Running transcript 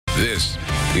This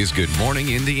is Good Morning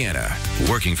Indiana,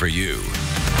 working for you.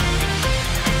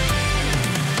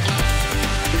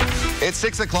 It's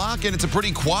 6 o'clock, and it's a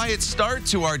pretty quiet start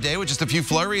to our day with just a few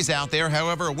flurries out there.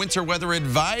 However, a winter weather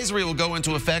advisory will go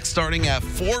into effect starting at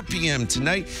 4 p.m.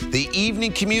 tonight. The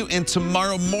evening commute and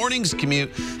tomorrow morning's commute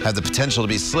have the potential to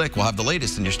be slick. We'll have the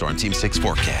latest in your Storm Team 6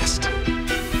 forecast.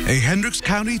 A Hendricks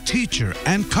County teacher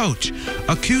and coach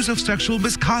accused of sexual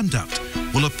misconduct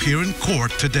will appear in court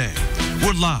today.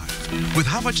 We're live with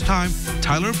how much time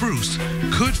Tyler Bruce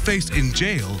could face in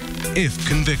jail if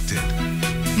convicted.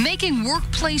 Making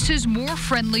workplaces more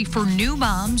friendly for new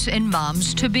moms and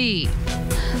moms-to-be.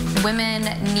 Women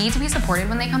need to be supported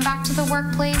when they come back to the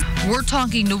workplace. We're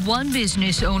talking to one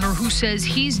business owner who says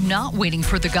he's not waiting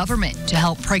for the government to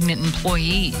help pregnant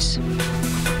employees.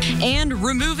 And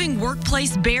removing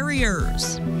workplace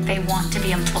barriers. They want to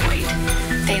be employed.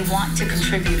 They want to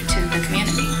contribute to the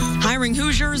community. Hiring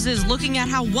Hoosiers is looking at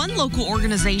how one local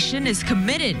organization is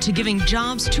committed to giving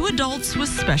jobs to adults with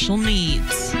special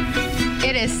needs.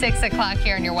 It is 6 o'clock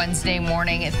here on your Wednesday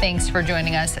morning. Thanks for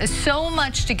joining us. So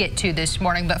much to get to this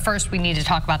morning, but first we need to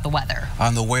talk about the weather.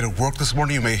 On the way to work this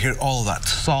morning, you may hear all of that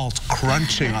salt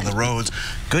crunching on the roads.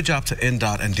 Good job to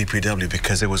NDOT and DPW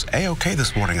because it was A-OK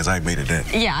this morning as I made it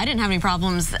in. Yeah, I didn't have any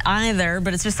problems either,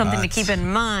 but it's just something to keep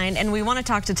in mind. And we want to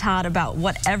talk to Todd about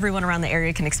what everyone around the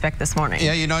area can expect this morning.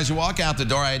 Yeah, you know, as you walk out the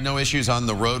door, I had no issues on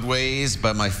the roadways,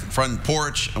 but my front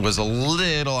porch was a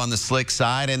little on the slick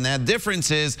side. And that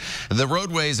difference is the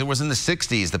roadways, it was in the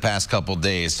 60s the past couple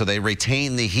days, so they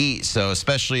retain the heat. So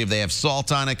especially if they have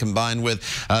salt on it combined with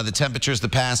the temperatures the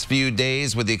past few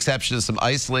days, with the exception of some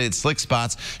isolated slick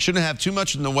spots, shouldn't have too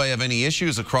much in the way of any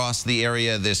issues across the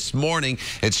area this morning.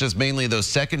 It's just mainly those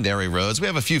secondary roads. We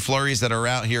have a few flurries that are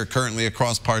out here currently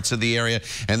across parts of the area,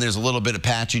 and there's a little bit of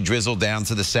patchy drizzle down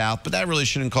to the south, but that really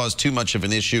shouldn't cause too much of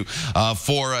an issue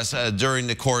for us during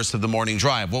the course of the morning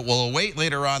drive. What we'll await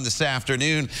later on this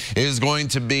afternoon is going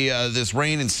to be this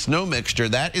rain and snow mixture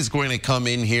that is going to come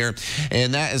in here,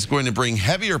 and that is going to bring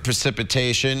heavier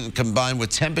precipitation combined with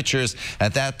temperatures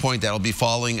at that point that will be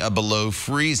falling below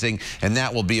freezing, and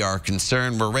that will be our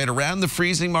concern. We're right around the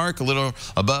freezing mark, a little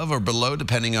above or below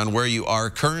depending on where you are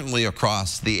currently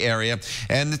across the area,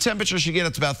 and the temperature should get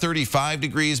up to about 35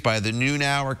 degrees by the noon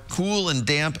hour. Cool and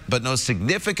damp, but no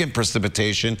significant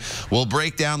precipitation. We'll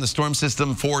break down the storm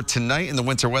system for tonight and the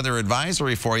winter weather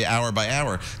advisory for you hour by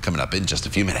hour coming up in just a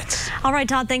few minutes. All right,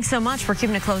 Todd, thanks so much for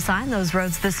keeping a close eye on those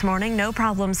roads this morning. No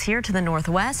problems here to the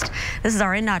northwest. This is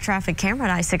our NDOT traffic camera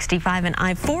at I-65 and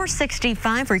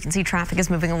I-465, where you can see traffic is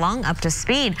moving along up to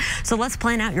speed. So let's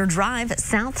plan out your drive.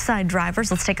 South side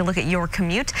drivers, let's take a look at your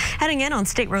commute. Heading in on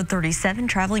State Road 37,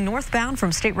 traveling northbound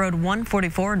from State Road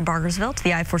 144 in Bargersville to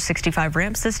the I-465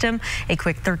 ramp system. A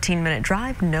quick 13-minute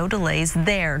drive, no delays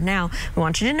there. Now, we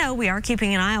want you to know we are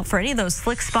keeping an eye out for any of those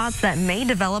slick spots that may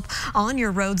develop on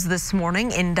your roads this morning.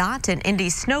 NDOT and Indy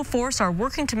Snow Force are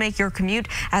working to make your commute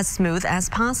as smooth as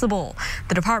possible.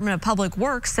 The Department of Public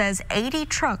Works says 80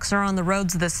 trucks are on the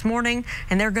roads this morning,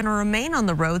 and they're going to remain on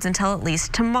the roads until at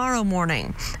least tomorrow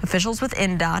morning. Officials with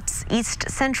NDOT's East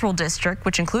Central District,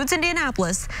 which includes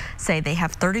Indianapolis, say they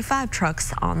have 35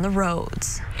 trucks on the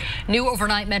roads. New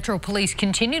overnight Metro Police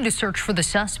continue to search for the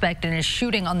suspect in a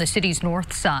shooting on the city's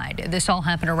north side. This all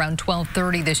happened around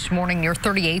 12:30 this morning near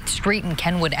 38th Street and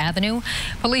Kenwood Avenue.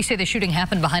 Police say the shooting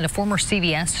happened behind a former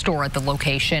CVS store at the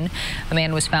location. A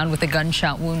man was found with a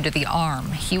gunshot wound to the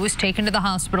arm. He was taken to the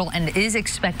hospital and is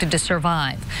expected to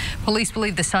survive. Police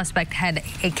believe the suspect had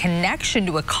a connection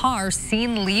to a car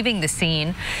seen leaving the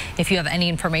scene. If you have any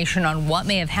information on what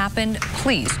may have happened,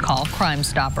 please call Crime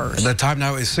Stoppers. The time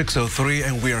now is 6:03,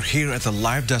 and we are here at the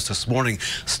live desk this morning,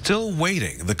 still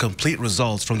waiting the complete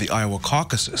results from the Iowa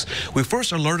caucuses. We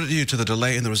first alerted you to the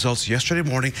delay in the results yesterday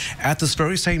morning at this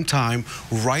very same time,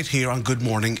 right here on Good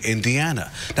Morning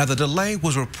Indiana. Now, the delay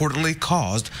was reportedly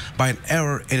caused by an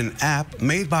error in an app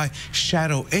made by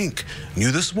Shadow Inc.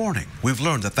 New this morning, we've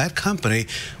learned that that company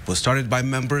was started by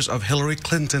members of Hillary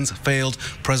Clinton's failed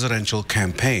presidential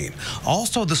campaign.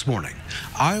 Also this morning,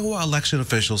 Iowa election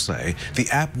officials say the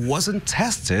app wasn't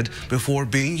tested before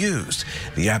being used.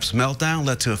 The app's meltdown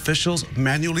led to officials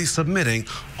manually submitting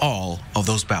all of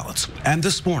those ballots. And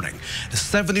this morning,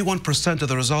 71% of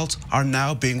the results are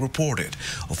now being reported.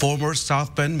 Former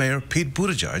South Bend Mayor Pete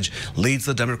Buttigieg leads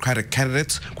the Democratic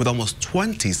candidates with almost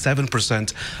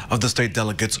 27% of the state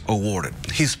delegates awarded.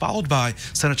 He's followed by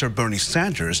Senator Bernie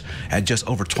Sanders at just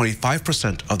over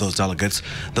 25% of those delegates,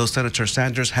 though Senator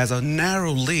Sanders has a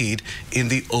narrow lead in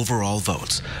the overall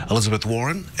votes. Elizabeth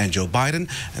Warren and Joe Biden,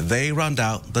 they round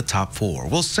out the top four.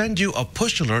 We'll send you a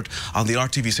push alert on the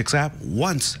RTV6 app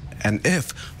once and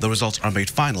if the results are made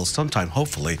final sometime,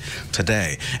 hopefully,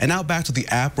 today. And now back to the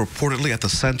app reportedly at the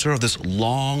center of this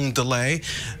long delay.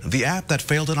 The app that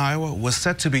failed in Iowa was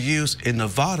set to be used in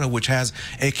Nevada, which has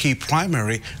a key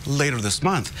primary later this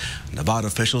month. Nevada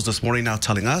officials this morning now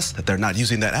telling us that they're not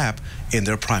using that app in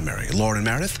their primary. Lauren and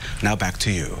Meredith, now back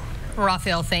to you.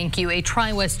 Raphael, thank you. A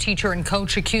Tri-West teacher and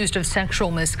coach accused of sexual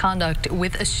misconduct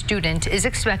with a student is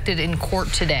expected in court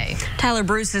today. Tyler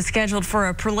Bruce is scheduled for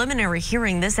a preliminary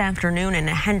hearing this afternoon in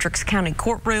a Hendricks County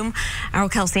courtroom. Our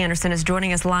Kelsey Anderson is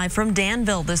joining us live from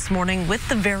Danville this morning with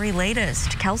the very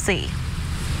latest. Kelsey.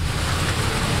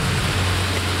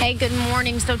 Hey, good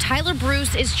morning. So Tyler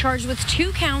Bruce is charged with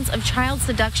 2 counts of child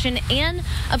seduction and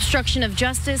obstruction of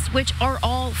justice, which are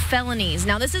all felonies.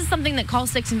 Now, this is something that Call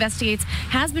 6 Investigates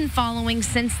has been following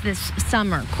since this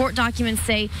summer. Court documents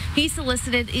say he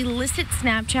solicited illicit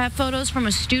Snapchat photos from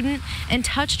a student and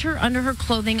touched her under her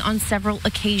clothing on several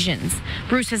occasions.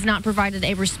 Bruce has not provided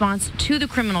a response to the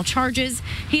criminal charges.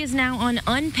 He is now on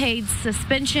unpaid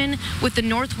suspension with the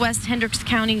Northwest Hendricks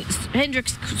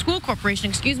School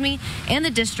Corporation, and the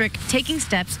district taking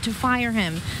steps to fire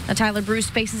him. Now, Tyler Bruce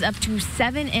faces up to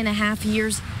 7.5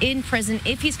 years in prison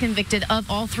if he's convicted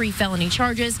of all 3 felony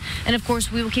charges. And of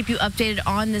course, we will keep you updated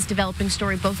on this developing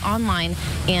story both online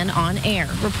and on air.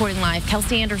 Reporting live,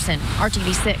 Kelsey Anderson,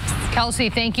 RTV6. Kelsey,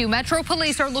 thank you. Metro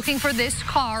Police are looking for this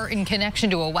car in connection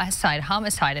to a West Side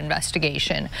homicide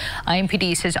investigation.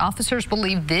 IMPD says officers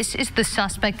believe this is the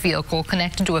suspect vehicle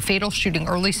connected to a fatal shooting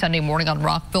early Sunday morning on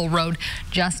Rockville Road,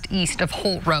 just east of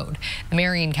Holt Road. The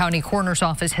Marion County Coroner's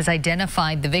Office has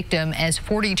identified the victim as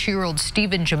 42-year-old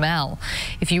Stephen Jamal.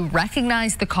 If you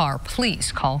recognize the car,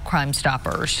 please call Crime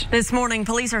Stoppers. This morning,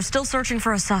 police are still searching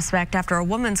for a suspect after a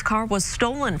woman's car was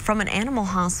stolen from an animal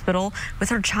hospital with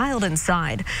her child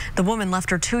inside. The woman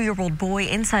left her 2-year-old boy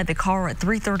inside the car at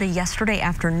 3:30 yesterday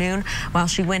afternoon while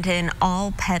she went in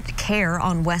all pet care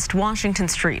on West Washington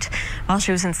Street. While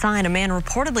she was inside, a man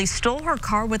reportedly stole her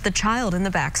car with the child in the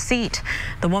back seat.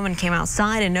 The woman came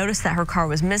outside and noticed that her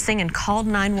car was missing and called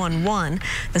 911.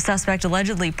 The suspect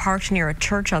allegedly parked near a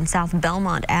church on South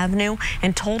Belmont Avenue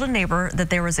and told a neighbor that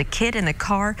there was a kid in the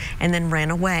car and then ran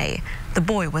away. The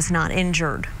boy was not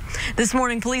injured. This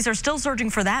morning, police are still searching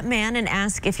for that man and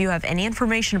ask if you have any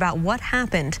information about what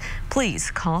happened,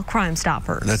 please call Crime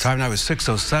Stoppers. The time now is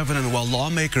 6:07, and while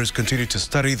lawmakers continue to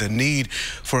study the need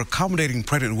for accommodating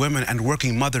pregnant women and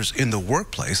working mothers in the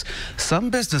workplace, some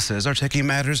businesses are taking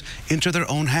matters into their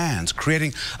own hands,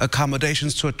 creating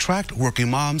accommodations to attract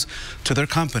working moms to their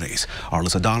companies. Our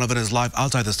Alyssa Donovan is live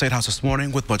outside the State House this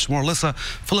morning with much more. Alyssa,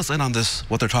 fill us in on this,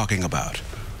 what they're talking about.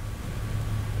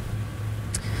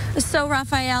 So,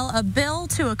 Raphael, a bill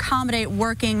to accommodate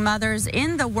working mothers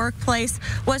in the workplace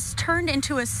was turned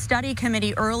into a study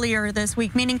committee earlier this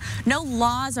week, meaning no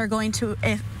laws are going to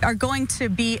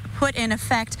be put in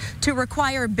effect to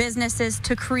require businesses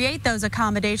to create those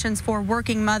accommodations for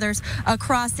working mothers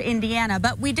across Indiana.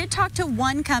 But we did talk to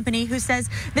one company who says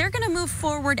they're going to move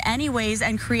forward anyways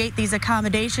and create these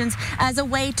accommodations as a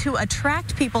way to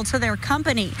attract people to their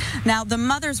company. Now, the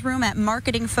Mother's Room at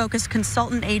marketing-focused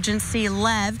consultant agency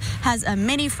Lev has a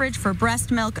mini fridge for breast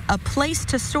milk, a place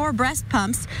to store breast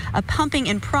pumps, a pumping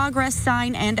in progress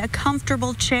sign, and a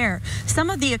comfortable chair. Some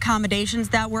of the accommodations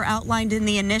that were outlined in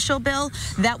the initial bill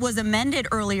that was amended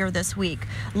earlier this week.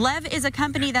 Lev is a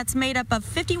company that's made up of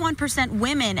 51%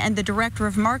 women, and the director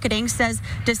of marketing says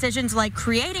decisions like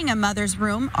creating a Mother's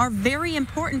Room are very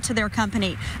important to their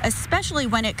company, especially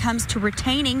when it comes to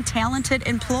retaining talented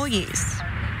employees.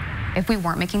 If we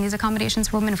weren't making these accommodations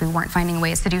for women, if we weren't finding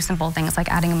ways to do simple things like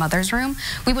adding a mother's room,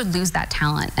 we would lose that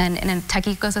talent. And in a tech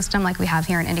ecosystem like we have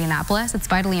here in Indianapolis, it's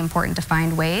vitally important to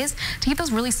find ways to keep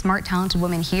those really smart, talented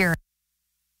women here.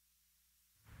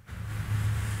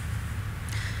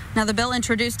 Now, the bill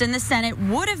introduced in the Senate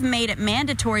would have made it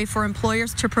mandatory for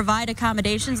employers to provide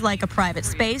accommodations like a private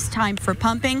space, time for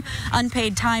pumping,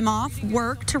 unpaid time off,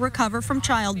 work to recover from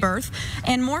childbirth,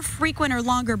 and more frequent or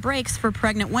longer breaks for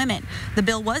pregnant women. The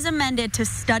bill was amended to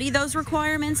study those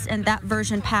requirements, and that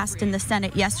version passed in the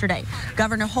Senate yesterday.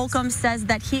 Governor Holcomb says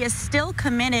that he is still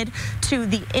committed to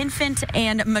the infant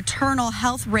and maternal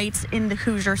health rates in the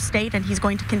Hoosier state, and he's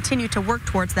going to continue to work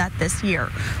towards that this year.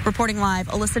 Reporting live,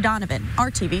 Alyssa Donovan,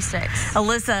 RTV6. 46.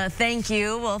 Alyssa, thank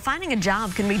you. Well, finding a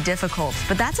job can be difficult,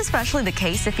 but that's especially the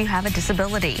case if you have a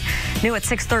disability. New at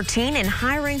 6:13 in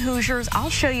Hiring Hoosiers, I'll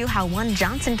show you how one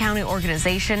Johnson County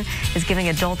organization is giving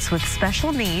adults with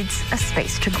special needs a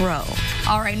space to grow.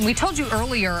 All right, and we told you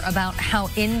earlier about how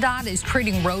INDOT is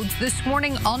treating roads this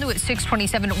morning. All new at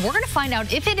 6:27. We're going to find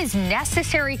out if it is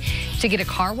necessary to get a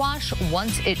car wash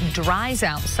once it dries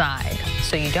outside,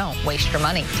 so you don't waste your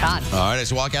money. Todd. All right,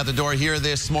 as you walk out the door here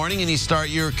this morning and you start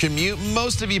your commute,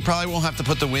 most of you probably won't have to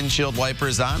put the windshield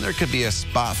wipers on. There could be a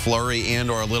spot flurry and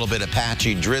or a little bit of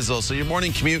patchy drizzle. So your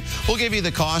morning commute, we'll give you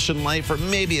the caution light for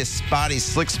maybe a spotty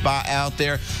slick spot out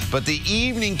there. But the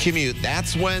evening commute,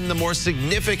 that's when the more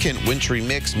significant wintry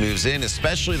mix moves in,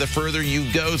 especially the further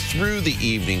you go through the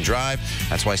evening drive.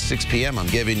 That's why 6 p.m. I'm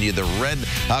giving you the red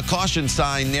caution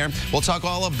sign there. We'll talk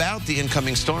all about the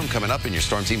incoming storm coming up in your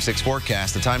Storm Team 6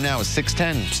 forecast. The time now is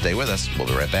 6:10. Stay with us. We'll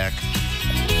be right back.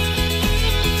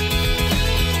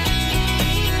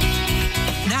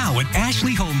 Now at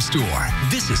Ashley Home Store,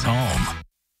 this is home.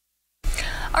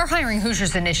 Our Hiring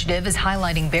Hoosiers initiative is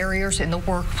highlighting barriers in the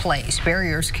workplace.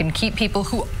 Barriers can keep people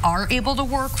who are able to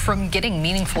work from getting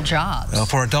meaningful jobs.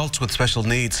 For adults with special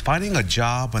needs, finding a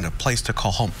job and a place to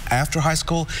call home after high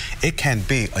school, it can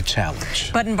be a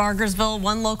challenge. But in Bargersville,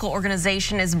 one local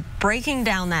organization is breaking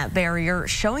down that barrier,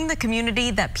 showing the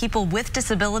community that people with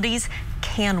disabilities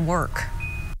can work.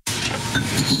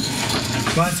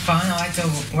 Well, it's fun. I like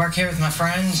to work here with my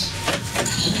friends.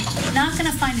 Not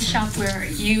going to find a shop where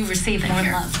you receive more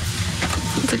love.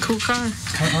 It's a cool car.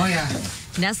 Oh, yeah.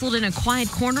 Nestled in a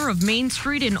quiet corner of Main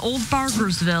Street in Old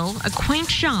Bargersville, a quaint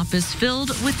shop is filled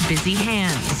with busy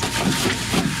hands.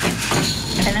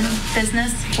 Been in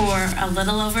business for a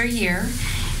little over a year,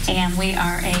 and we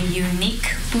are a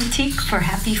unique boutique for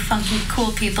happy, funky,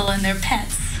 cool people and their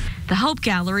pets. The Hope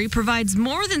Gallery provides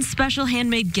more than special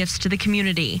handmade gifts to the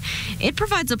community. It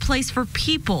provides a place for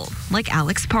people like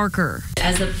Alex Parker.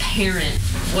 As a parent,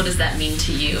 what does that mean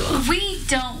to you? We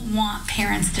don't want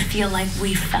parents to feel like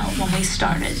we felt when we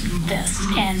started this,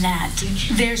 and that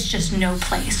there's just no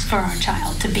place for our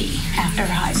child to be after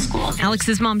high school.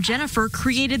 Alex's mom, Jennifer,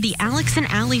 created the Alex and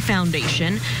Allie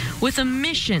Foundation with a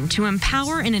mission to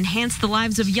empower and enhance the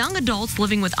lives of young adults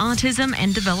living with autism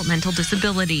and developmental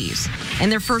disabilities. And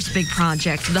their first big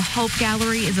project, the Hope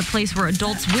Gallery, is a place where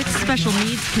adults with special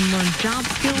needs can learn job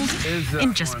skills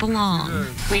and just belong.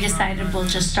 We decided we'll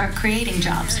just start creating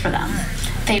jobs for them.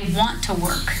 They want to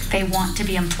work. They want to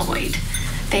be employed.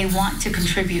 They want to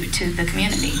contribute to the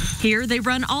community. Here, they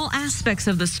run all aspects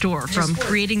of the store, from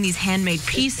creating these handmade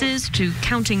pieces to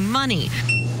counting money,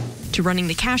 to running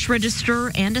the cash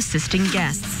register and assisting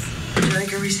guests. Would you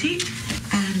like a receipt?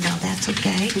 No, that's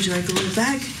okay. Would you like a little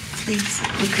bag? Please.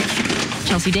 Okay.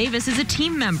 Chelsea Davis is a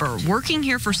team member working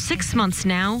here for 6 months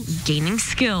now, gaining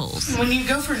skills. When you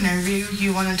go for an interview,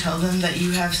 you want to tell them that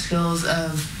you have skills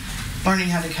of learning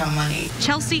how to count money.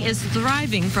 Chelsea is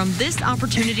thriving from this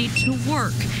opportunity to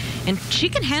work, and she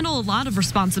can handle a lot of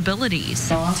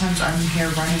responsibilities. A lot of times I'm here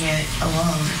running it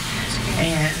alone,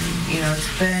 and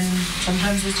it's been,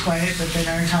 sometimes it's quiet, but then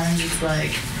other times it's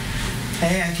like,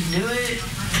 hey, I can do it.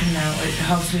 It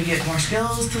helps me get more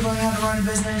skills to learn how to run a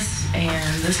business,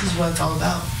 and this is what it's all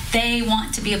about. They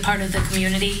want to be a part of the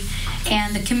community,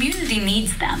 and the community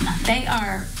needs them. They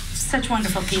are such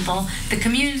wonderful people. The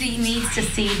community needs to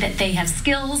see that they have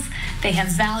skills, they have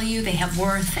value, they have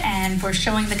worth, and we're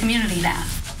showing the community that.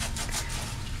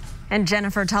 And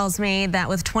Jennifer tells me that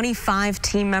with 25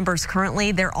 team members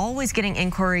currently, they're always getting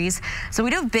inquiries. So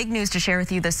we do have big news to share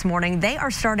with you this morning. They are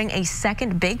starting a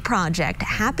second big project,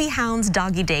 Happy Hounds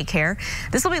Doggy Daycare.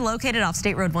 This will be located off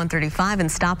State Road 135 and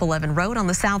Stop 11 Road on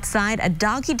the south side, a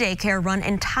doggy daycare run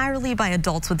entirely by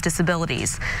adults with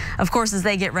disabilities. Of course, as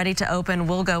they get ready to open,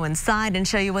 we'll go inside and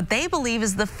show you what they believe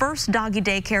is the first doggy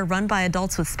daycare run by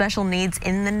adults with special needs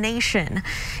in the nation.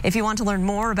 If you want to learn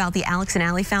more about the Alex and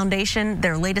Allie Foundation,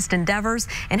 their latest endeavors,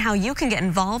 and how you can get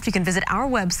involved, you can visit our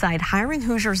website,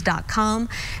 hiringhoosiers.com.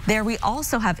 There we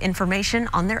also have information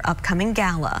on their upcoming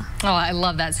gala. Oh, I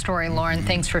love that story, Lauren.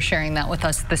 Thanks for sharing that with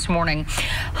us this morning.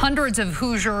 Hundreds of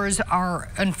Hoosiers are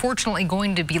unfortunately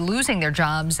going to be losing their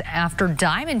jobs after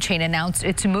Diamond Chain announced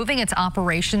it's moving its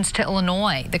operations to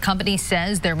Illinois. The company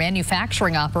says their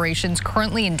manufacturing operations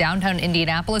currently in downtown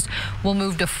Indianapolis will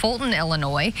move to Fulton,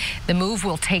 Illinois. The move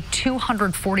will take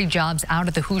 240 jobs out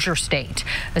of the Hoosier state.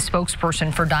 A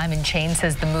spokesperson for Diamond Chain says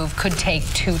says the move could take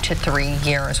 2 to 3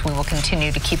 years. We will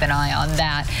continue to keep an eye on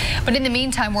that. But in the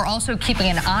meantime, we're also keeping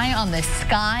an eye on the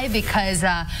sky because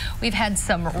we've had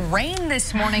some rain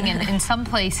this morning, and in some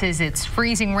places it's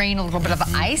freezing rain, a little bit of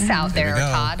ice out there,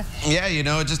 Todd. Yeah, you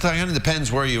know, it just kind of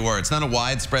depends where you are. It's not a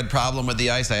widespread problem with the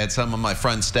ice. I had some on my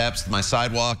front steps, my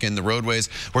sidewalk, and the roadways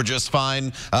were just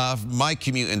fine. My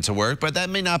commute into work, but that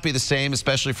may not be the same,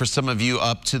 especially for some of you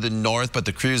up to the north. But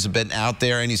the crews have been out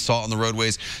there. Any salt on the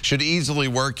roadways should easily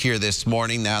work here this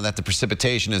morning now that the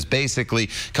precipitation has basically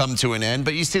come to an end.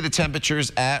 But you see the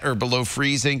temperatures at or below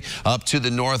freezing, up to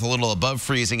the north, a little above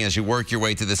freezing as you work your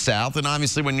way to the south. And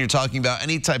obviously, when you're talking about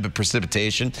any type of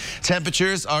precipitation,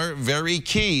 temperatures are very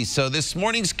key. So this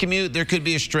morning's commute, there could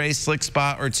be a stray slick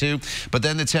spot or two, but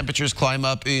then the temperatures climb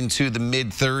up into the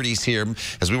mid-30s here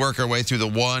as we work our way through the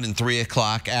 1 and 3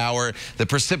 o'clock hour. The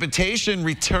precipitation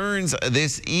returns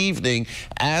this evening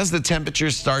as the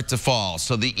temperatures start to fall.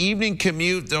 So the evening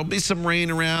commute, there'll be some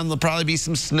rain around, there'll probably be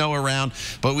some snow around,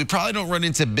 but we probably don't run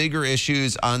into bigger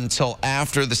issues until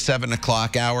after the 7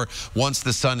 o'clock hour, once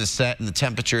the sun is set and the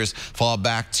temperatures fall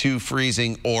back to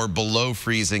freezing or below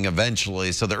freezing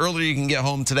eventually. So the earlier you can get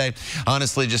home today,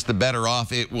 honestly, just the better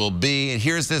off it will be. And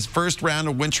here's this first round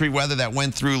of wintry weather that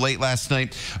went through late last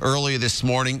night, early this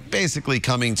morning, basically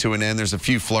coming to an end. There's a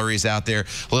few flurries out there,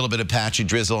 a little bit of patchy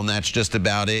drizzle, and that's just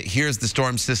about it. Here's the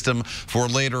storm system for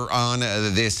later on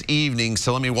this evening.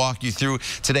 So let me walk you through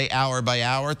today hour by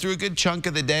hour. Through a good chunk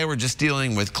of the day, we're just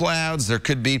dealing with clouds. There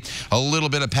could be a little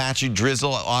bit of patchy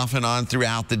drizzle off and on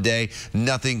throughout the day.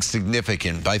 Nothing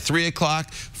significant. By 3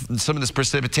 o'clock, some of this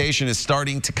precipitation is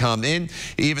starting to come in.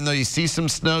 Even though you see some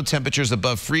snow, temperatures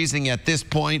above freezing at this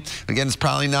point. Again, it's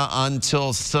probably not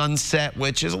until sunset,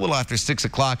 which is a little after 6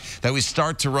 o'clock, that we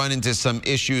start to run into some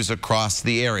issues across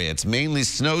the area. It's mainly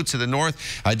snow to the north.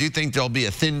 I do think there'll be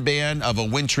a thin band of a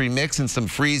wintry mix and some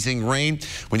freezing rain.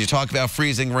 When you talk about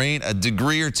freezing rain, a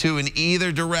degree or two in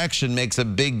either direction makes a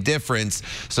big difference.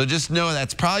 So just know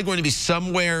that's probably going to be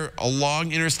somewhere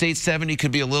along Interstate 70.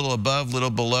 Could be a little above, little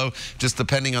below, just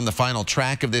depending on the final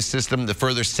track of this system. The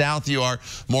further south you are,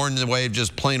 more in the way of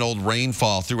just plain old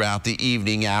rainfall throughout the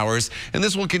evening hours. And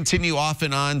this will continue off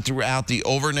and on throughout the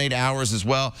overnight hours as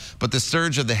well. But the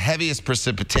surge of the heaviest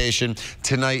precipitation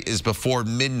tonight is before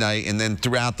midnight, and then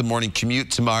throughout the morning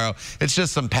commute tomorrow, it's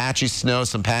just some patchy snow,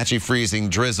 some patchy freezing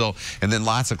drizzle, and then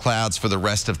lots of clouds for the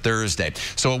rest of Thursday.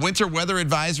 So a winter weather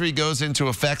advisory goes into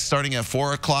effect starting at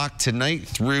 4 o'clock tonight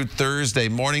through Thursday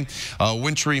morning. A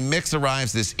wintry mix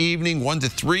arrives this evening, 1 to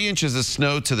 3 inches of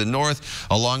snow to the north.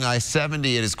 Along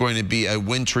I-70, it is going to be a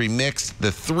wintry mix. The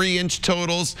 3-inch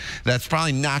totals, that's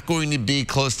probably not going to be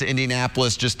close to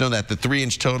Indianapolis. Just know that the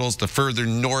 3-inch totals, the further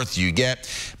north you get.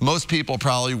 Most people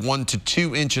probably 1 to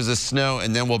 2 inches of snow,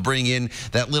 and then we'll bring in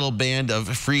that little band of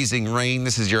freezing rain.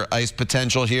 This is your ice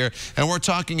potential here, and we're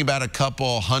talking about a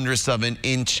couple hundredths of an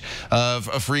inch of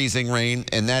freezing rain,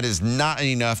 and that is not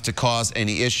enough to cause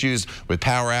any issues with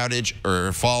power outage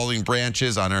or falling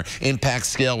branches on our impact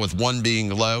scale, with 1 being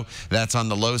low. That's on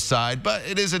the low side, but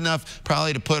it is enough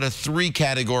probably to put a 3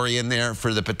 category in there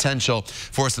for the potential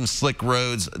for some slick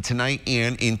roads tonight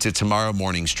and into tomorrow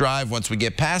morning's drive. Once we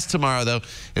get past tomorrow, though,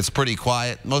 it's pretty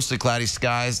quiet, mostly cloudy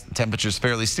skies, temperatures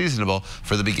fairly seasonable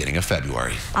for the beginning of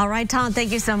February. All right, Todd,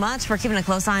 thank you so much for keeping a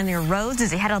close eye on your roads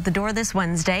as you head out the door this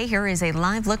Wednesday. Here is a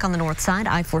live look on the north side,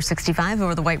 I-465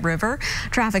 over the White River.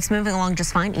 Traffic's moving along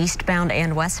just fine, eastbound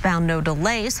and westbound, no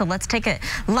delays. So let's take it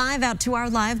live out to our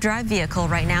live drive vehicle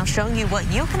right now, showing you what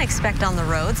you can expect on the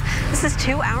roads. This is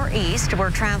 2 hour east.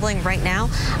 We're traveling right now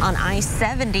on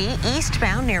I-70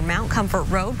 eastbound near Mount Comfort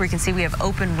Road, where you can see we have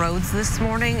open roads this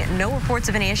morning. No reports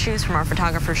of any issues from our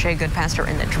photographer Shay Goodpaster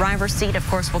in the driver's seat. Of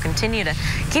course, we'll continue to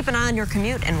keep an eye on your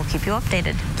commute, and we'll keep you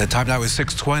updated. The time now is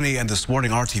 6:20, and this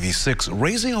morning RTV6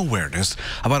 raising awareness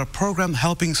about a program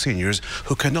helping seniors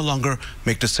who can no longer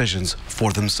make decisions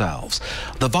for themselves.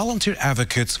 The Volunteer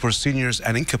Advocates for Seniors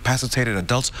and Incapacitated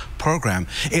Adults program,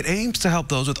 it aims to help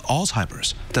those with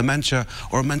Alzheimer's, dementia,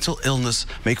 or mental illness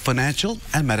make financial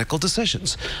and medical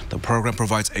decisions. The program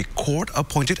provides a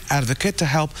court-appointed advocate to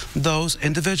help those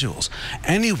individuals.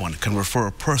 Anyone can refer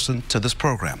a person to this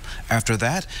program. After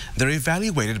that, they're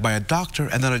evaluated by a doctor,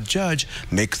 and then a judge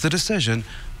makes the decision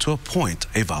to appoint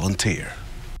a volunteer.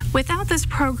 Without this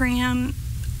program,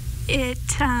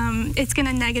 it's going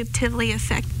to negatively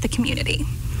affect the community,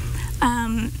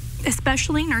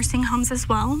 especially nursing homes as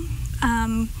well.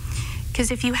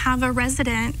 Because if you have a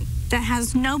resident that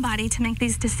has nobody to make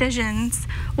these decisions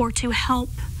or to help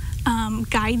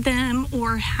guide them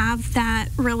or have that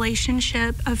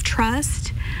relationship of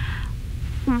trust,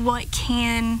 what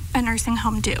can a nursing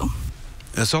home do?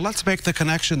 So let's make the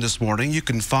connection this morning. You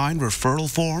can find referral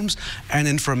forms and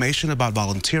information about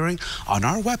volunteering on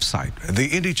our website,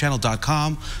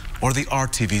 theindychannel.com or the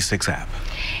RTV6 app.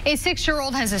 A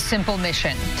 6-year-old has a simple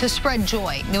mission: to spread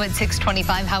joy. New at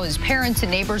 6:25, how his parents and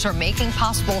neighbors are making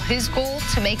possible his goal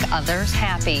to make others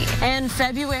happy. And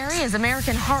February is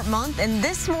American Heart Month, and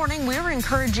this morning we're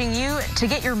encouraging you to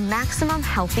get your maximum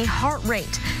healthy heart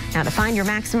rate. Now, to find your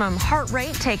maximum heart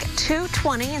rate, take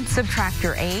 220 and subtract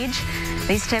your age.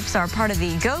 These tips are part of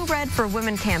the Go Red for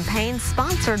Women campaign,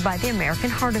 sponsored by the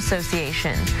American Heart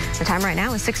Association. The time right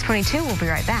now is 6:22. We'll be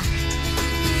right back.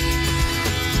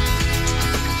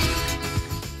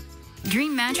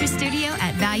 Dream Mattress Studio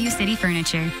at Value City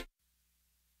Furniture.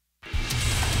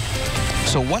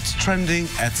 So what's trending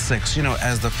at 6? You know,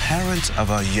 as the parent of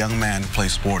a young man who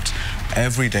plays sports,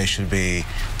 every day should be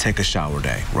take a shower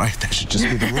day, right? That should just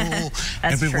be the rule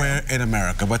everywhere in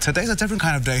America. But today's a different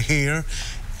kind of day here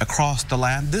across the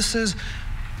land. This is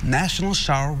National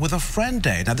Shower with a Friend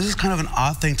Day. Now, this is kind of an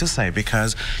odd thing to say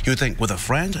because you would think, with a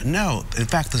friend? No. In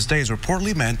fact, this day is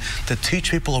reportedly meant to teach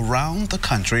people around the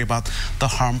country about the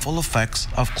harmful effects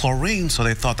of chlorine. So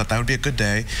they thought that that would be a good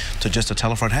day to just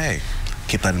tell a friend, hey,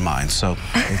 keep that in mind. So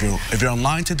if you're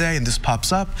online today and this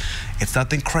pops up, it's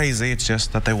nothing crazy. It's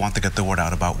just that they want to get the word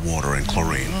out about water and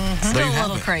chlorine. Still a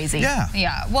little crazy. Yeah.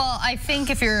 Yeah. Well, I think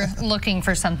if you're looking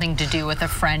for something to do with a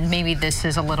friend, maybe this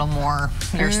is a little more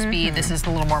your speed. This is a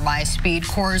little more my speed.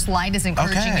 Coors Light is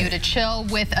encouraging you to chill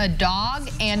with a dog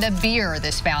and a beer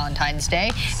this Valentine's Day.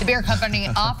 The beer company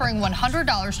offering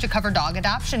 $100 to cover dog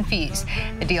adoption fees.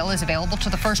 The deal is available to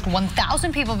the first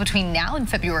 1,000 people between now and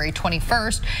February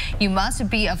 21st. You must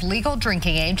be of legal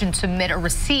drinking age and submit a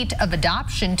receipt of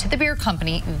adoption to the beer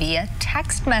company via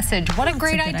text message. What a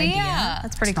great idea.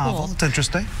 That's pretty cool. It's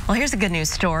interesting. Well, here's a good news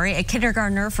story. A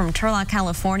kindergartner from Turlock,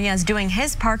 California is doing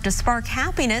his part to spark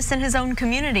happiness in his own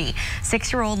community.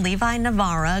 6-year-old Levi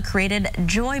Navarra created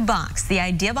Joy Box. The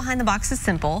idea behind the box is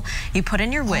simple. You put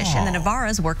in your wish and the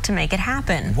Navarras work to make it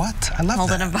happen. What? I love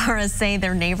that. The Navarras say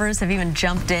their neighbors have even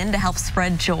jumped in to help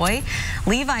spread joy.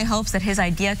 Levi hopes that his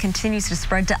idea continues to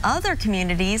spread to other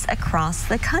communities across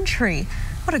the country.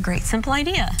 What a great, simple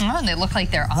idea. Oh, and they look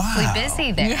like they're awfully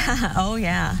busy there. Yeah. Oh,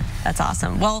 yeah. That's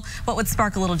awesome. Well, what would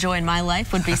spark a little joy in my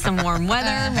life would be some warm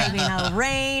weather, maybe no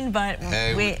rain, but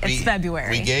it's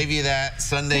February. We gave you that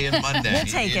Sunday and Monday. We'll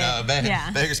take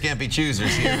it. Beggars can't be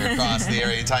choosers here across the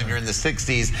area. Anytime you're in the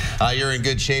 60s, you're in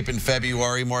good shape in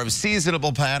February. More of a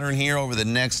seasonable pattern here over the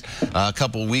next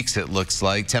couple weeks, it looks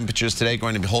like. Temperatures today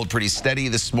going to hold pretty steady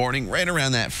this morning, right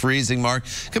around that freezing mark.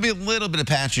 Could be a little bit of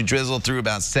patchy drizzle through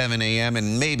about 7 a.m.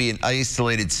 and maybe an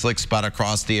isolated slick spot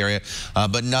across the area,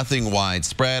 but nothing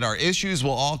widespread. Our issues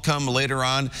will all come later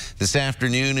on this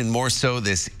afternoon and more so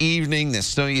this evening. The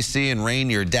snow you see and rain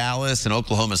near Dallas and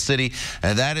Oklahoma City,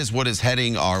 that is what is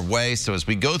heading our way. So as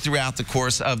we go throughout the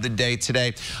course of the day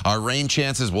today, our rain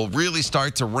chances will really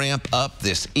start to ramp up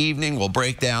this evening. We'll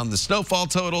break down the snowfall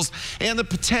totals and the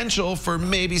potential for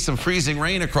maybe some freezing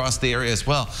rain across the area as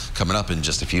well, coming up in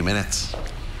just a few minutes.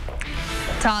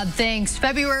 Todd, thanks.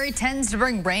 February tends to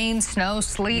bring rain, snow,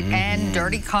 sleet, and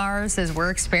dirty cars, as we're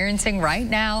experiencing right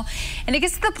now. And it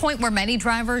gets to the point where many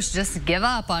drivers just give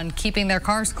up on keeping their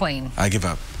cars clean. I give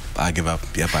up. I give up.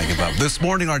 Yep, I give up. This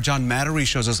morning, our John Mattery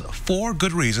shows us 4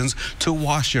 good reasons to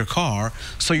wash your car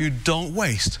so you don't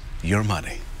waste your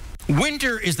money.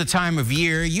 Winter is the time of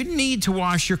year you need to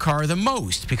wash your car the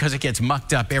most because it gets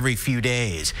mucked up every few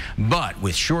days. But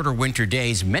with shorter winter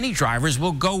days, many drivers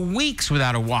will go weeks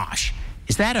without a wash.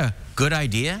 Is that a good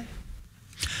idea?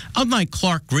 Unlike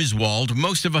Clark Griswold,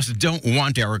 most of us don't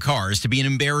want our cars to be an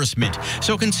embarrassment.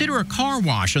 So consider a car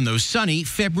wash on those sunny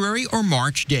February or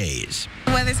March days.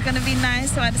 The weather's going to be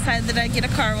nice, so I decided that I'd get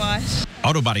a car wash.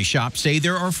 Auto body shops say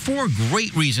there are 4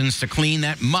 great reasons to clean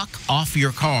that muck off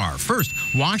your car. First,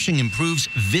 washing improves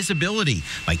visibility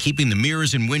by keeping the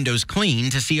mirrors and windows clean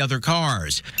to see other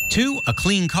cars. 2, a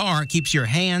clean car keeps your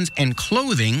hands and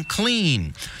clothing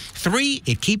clean. 3,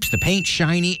 it keeps the paint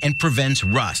shiny and prevents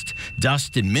rust.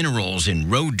 Dust and minerals in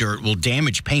road dirt will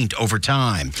damage paint over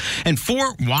time. And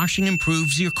 4, washing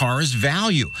improves your car's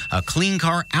value. A clean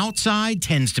car outside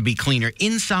tends to be cleaner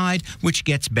inside, which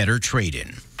gets better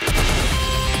trade-in.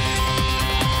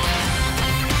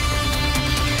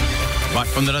 But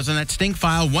from the Doesn't That Stink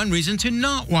file, one reason to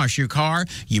not wash your car: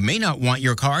 you may not want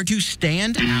your car to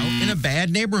stand out in a bad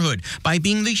neighborhood by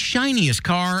being the shiniest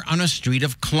car on a street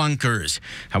of clunkers.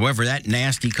 However, that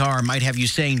nasty car might have you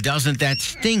saying, "Doesn't that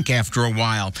stink?" after a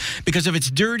while. Because if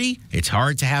it's dirty, it's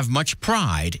hard to have much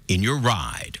pride in your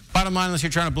ride. Bottom line, unless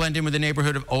you're trying to blend in with the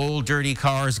neighborhood of old, dirty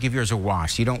cars, give yours a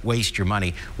wash so you don't waste your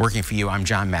money. Working for you, I'm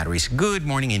John Mattery. Good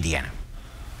morning, Indiana.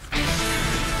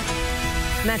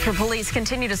 Metro Police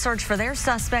continue to search for their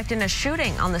suspect in a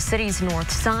shooting on the city's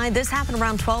north side. This happened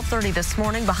around 12:30 this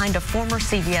morning behind a former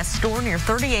CVS store near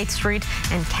 38th Street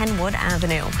and Kenwood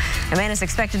Avenue. A man is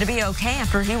expected to be okay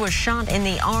after he was shot in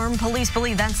the arm. Police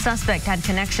believe that suspect had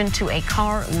connection to a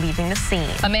car leaving the scene.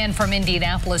 A man from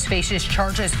Indianapolis faces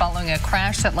charges following a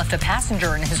crash that left a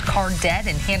passenger in his car dead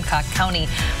in Hancock County.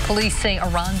 Police say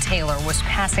Aaron Taylor was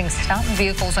passing stopped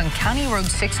vehicles on County Road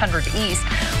 600 East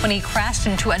when he crashed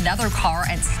into another car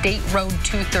at State Road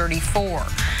 234.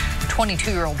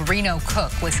 22-year-old Reno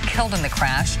Cook was killed in the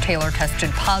crash. Taylor tested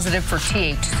positive for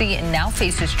THC and now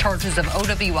faces charges of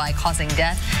OWI causing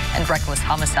death and reckless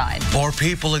homicide. 4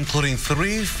 people, including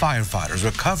 3 firefighters,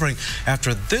 recovering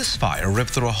after this fire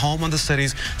ripped through a home on the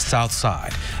city's south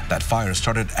side. That fire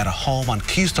started at a home on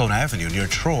Keystone Avenue near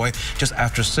Troy just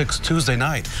after 6 Tuesday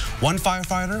night. 1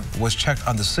 firefighter was checked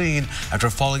on the scene after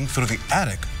falling through the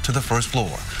attic to the first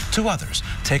floor. 2 others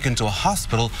taken to a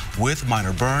hospital with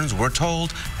minor burns. We're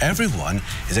told everyone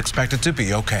is expected to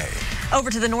be okay. Over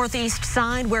to the northeast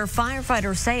side, where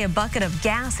firefighters say a bucket of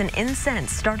gas and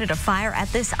incense started a fire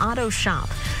at this auto shop.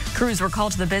 Crews were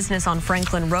called to the business on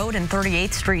Franklin Road and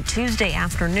 38th Street Tuesday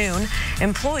afternoon.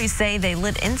 Employees say they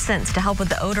lit incense to help with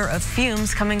the odor of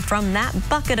fumes coming from that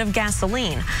bucket of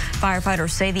gasoline.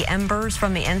 Firefighters say the embers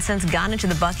from the incense got into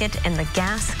the bucket and the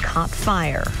gas caught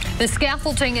fire. The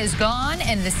scaffolding is gone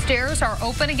and the stairs are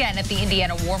open again at the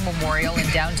Indiana War Memorial in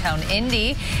downtown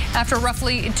Indy. After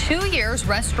roughly 2 years,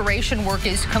 restoration work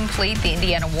is complete. The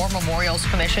Indiana War Memorials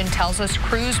Commission tells us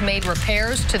crews made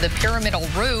repairs to the pyramidal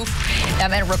roof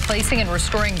and replacing and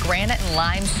restoring granite and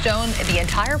limestone. The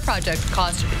entire project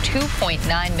cost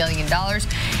 $2.9 million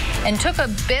and took a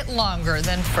bit longer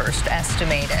than first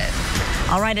estimated.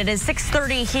 All right, it is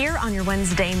 6:30 here on your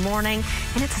Wednesday morning,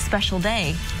 and it's a special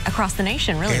day across the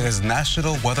nation, really. It is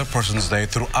National Weather Person's Day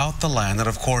throughout the land, and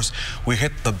of course, we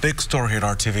hit the big store here at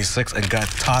RTV6 and got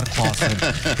Todd Clausen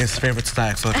his favorite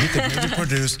snack, so if he could maybe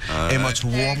produce a much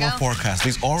warmer foorcast.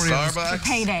 These Oreos, Starbucks.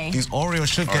 Payday. These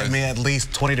Oreos should get me at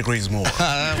least 20 degrees more.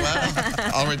 Well,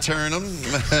 I'll return them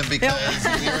because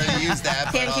we already used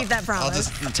that. Can't keep that promise. I'll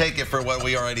just take it for what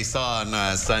we already saw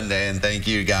on Sunday, and thank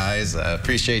you guys.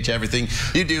 Appreciate everything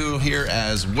you do here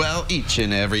as well each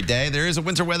and every day. There is a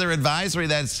winter weather advisory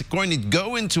that's going to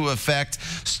go into effect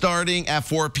starting at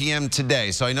 4 p.m. today.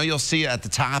 So I know you'll see it at the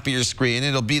top of your screen.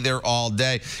 It'll be there all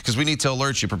day because we need to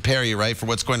alert you, prepare you, right, for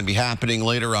what's going to be happening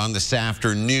later on this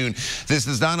afternoon. This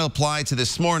does not apply to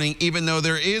this morning, even though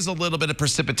there is a little bit of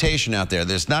precipitation out there.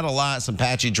 There's not a lot, some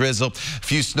patchy drizzle, a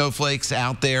few snowflakes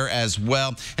out there as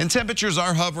well. And temperatures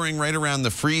are hovering right around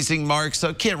the freezing mark,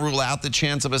 so can't rule out the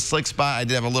chance of a slick spot. I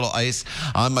did have a little ice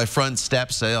on my front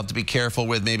steps, so you'll have to be careful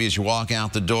with maybe as you walk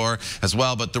out the door as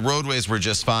well. But the roadways were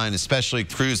just fine, especially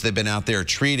crews. They've been out there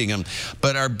treating them.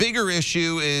 But our bigger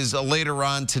issue is later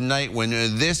on tonight when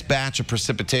this batch of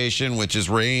precipitation, which is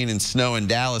rain and snow in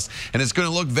Dallas, and it's going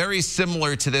to look very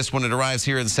similar to this when it arrives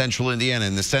here in central Indiana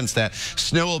in the sense that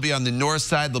snow will be on the north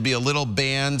side. There'll be a little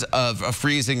band of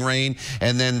freezing rain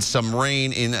and then some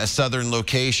rain in southern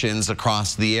locations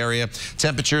across the area.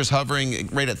 Temperatures hovering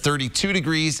right at 32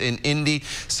 degrees in Indy.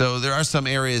 So there are some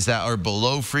areas that are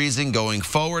below freezing going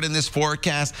forward in this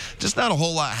forecast. Just not a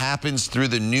whole lot happens through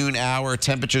the noon hour.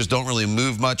 Temperatures don't really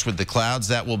move much with the clouds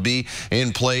that will be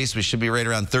in place. We should be right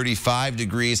around 35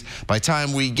 degrees by the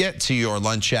time we get to your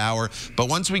lunch hour. But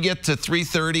once we get to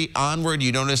 3:30 onward,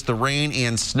 you notice the rain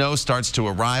and snow starts to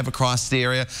arrive across the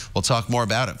area. We'll talk more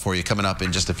about it for you coming up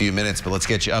in just a few minutes. But let's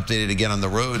get you updated again on the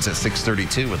roads at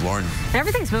 6:32 with Lauren.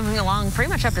 Everything's moving along pretty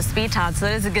much up to speed, Todd, so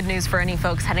that is a good news for any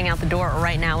folks heading out the door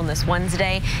right now on this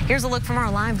Wednesday. Here's a look from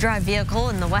our live drive vehicle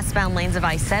in the westbound lanes of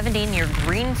I-70 near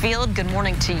Greenfield. Good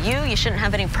morning to you. You shouldn't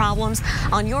have any problems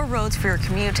on your roads for your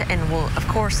commute, and we'll, of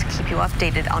course, keep you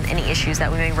updated on any issues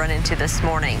that we may run into this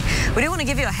morning. We do want to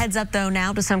give you a heads up, though,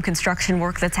 now to some construction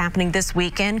work that's happening this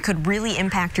weekend. Could really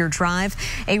impact your drive.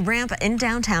 A ramp in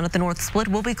downtown at the North Split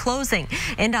will be closing.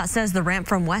 NDOT says the ramp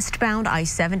from westbound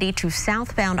I-70 to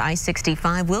southbound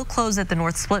I-65 will close at the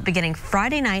North Split beginning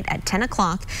Friday night at 10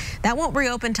 o'clock. That won't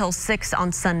reopen till 6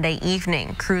 on Sunday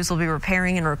evening. Crews will be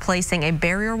repairing and replacing a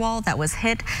barrier wall that was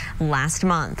hit last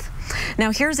month.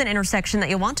 Now, here's an intersection that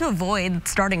you'll want to avoid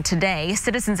starting today.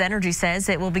 Citizens Energy says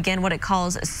it will begin what it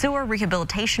calls sewer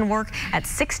rehabilitation work at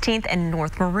 16th and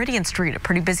North Meridian Street, a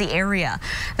pretty busy area.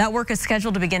 That work is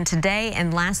scheduled to begin today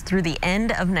and last through the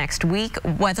end of next week,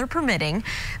 weather permitting.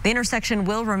 The intersection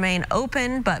will remain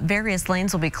open, but various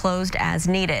lanes will be closed as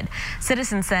needed.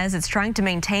 Citizens says it's trying to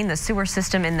maintain the sewer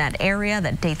system in that area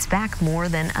that dates back more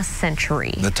than a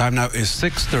century. The time now is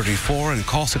 6:34, and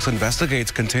Call 6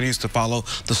 Investigates continues to follow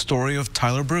the story story of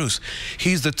Tyler Bruce.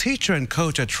 He's the teacher and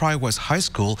coach at Tri-West High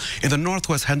School in the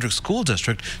Northwest Hendricks School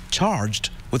District, charged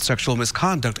with sexual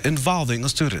misconduct involving a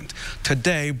student.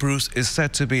 Today, Bruce is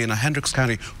set to be in a Hendricks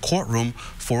County courtroom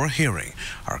for a hearing.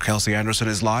 Our Kelsey Anderson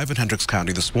is live in Hendricks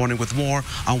County this morning with more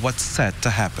on what's set to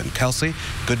happen. Kelsey,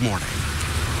 good morning.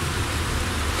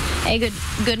 Hey,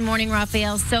 good morning,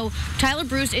 Raphael. So Tyler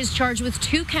Bruce is charged with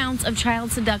 2 counts of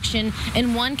child seduction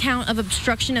and 1 count of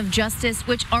obstruction of justice,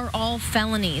 which are all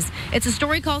felonies. It's a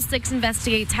story called 6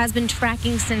 Investigates has been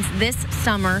tracking since this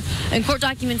summer. And court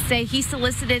documents say he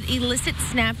solicited illicit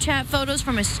Snapchat photos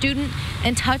from a student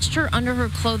and touched her under her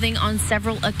clothing on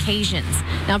several occasions.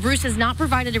 Now, Bruce has not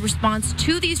provided a response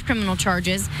to these criminal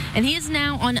charges, and he is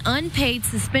now on unpaid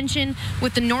suspension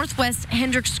with the Northwest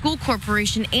Hendricks School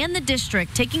Corporation and the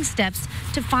district taking steps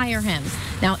to fire him.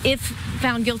 Now, if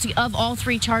found guilty of all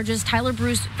 3 charges, Tyler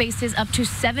Bruce faces up to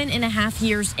 7.5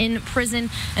 years in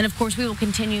prison. And of course, we will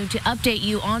continue to update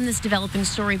you on this developing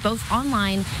story, both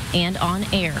online and on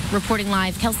air. Reporting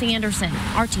live, Kelsey Anderson,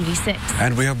 RTV6.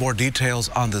 And we have more details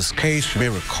on this case. You may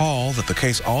recall that the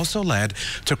case also led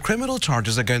to criminal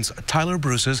charges against Tyler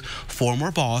Bruce's former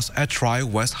boss at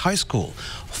Tri-West High School.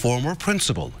 Former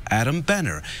principal Adam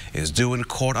Benner is due in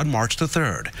court on March the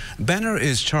 3rd. Benner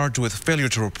is charged with failure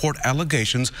to report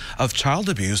allegations of child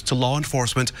abuse to law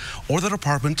enforcement or the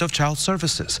Department of Child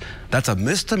Services. That's a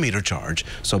misdemeanor charge,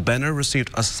 so Benner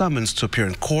received a summons to appear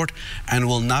in court and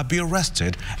will not be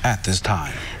arrested at this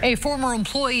time. A former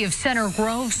employee of Center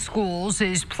Grove Schools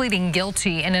is pleading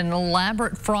guilty in an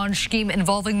elaborate fraud scheme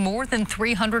involving more than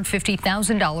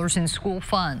 $350,000 in school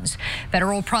funds.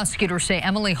 Federal prosecutors say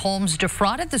Emily Holmes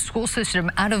defrauded the school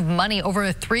system out of money over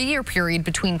a 3-year period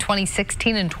between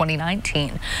 2016 and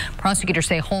 2019. Prosecutors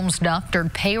say Holmes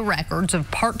doctored pay records of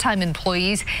part-time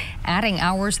employees, adding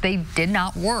hours they did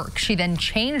not work. She then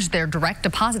changed their direct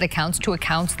deposit accounts to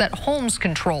accounts that Holmes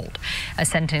controlled. A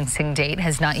sentencing date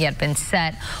has not yet been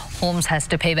set. Holmes has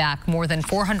to pay back more than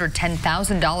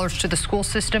 $410,000 to the school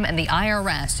system and the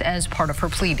IRS as part of her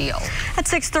plea deal. At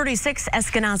 6:36,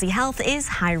 Eskenazi Health is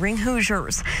hiring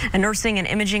Hoosiers. A nursing and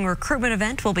imaging recruitment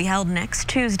event will be held next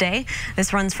Tuesday.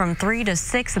 This runs from 3 to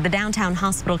 6 at the downtown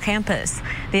hospital campus.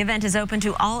 The event is open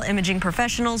to all imaging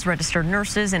professionals, registered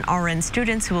nurses, and RN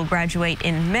students who will graduate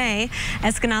in May.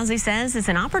 Eskenazi says it's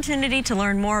an opportunity to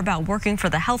learn more about working for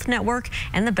the health network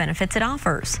and the benefits it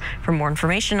offers. For more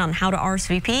information on how to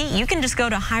RSVP, you can just go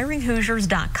to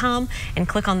hiringhoosiers.com and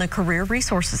click on the career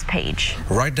resources page.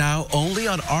 Right now, only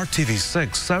on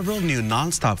RTV6, several new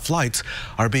nonstop flights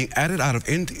are being added out of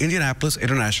Indianapolis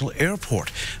International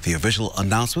Airport. The official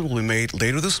announcement will be made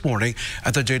later this morning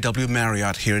at the JW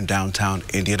Marriott here in downtown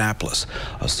Indianapolis.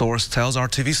 A source tells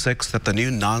RTV6 that the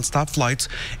new nonstop flights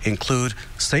include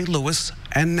St. Louis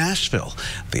and Nashville.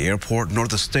 The airport nor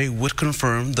the state would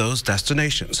confirm those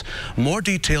destinations. More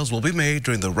details will be made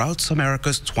during the Routes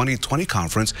Americas 2020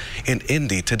 conference in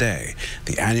Indy today.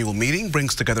 The annual meeting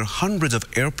brings together hundreds of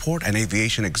airport and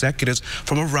aviation executives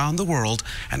from around the world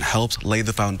and helps lay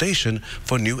the foundation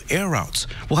for new air routes.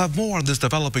 We'll have more on this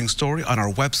developing story on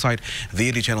our website,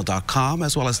 theindychannel.com,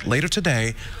 as well as later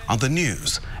today on the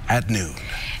news at noon.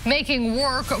 Making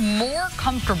work more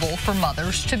comfortable for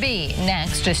mothers-to-be.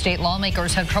 Next, state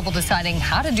lawmakers have trouble deciding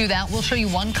how to do that. We'll show you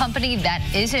one company that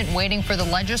isn't waiting for the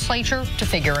legislature to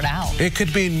figure it out. It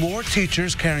could mean more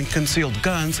teachers carrying concealed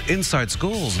guns inside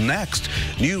schools. Next,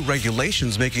 new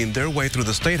regulations making their way through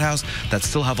the State House that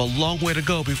still have a long way to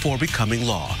go before becoming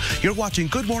law. You're watching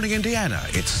Good Morning Indiana.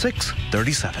 It's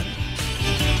 6:37.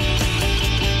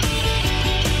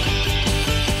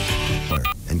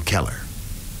 And Keller.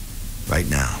 Right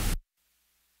now.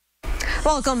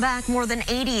 Welcome back. More than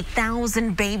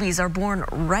 80,000 babies are born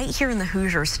right here in the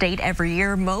Hoosier State every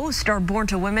year. Most are born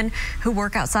to women who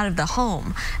work outside of the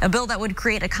home. A bill that would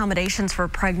create accommodations for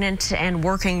pregnant and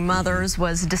working mothers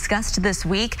was discussed this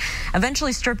week,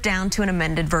 eventually stripped down to an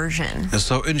amended version. And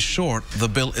so, in short, the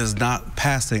bill is not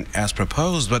passing as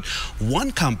proposed, but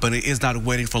one company is not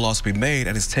waiting for laws to be made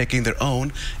and is taking their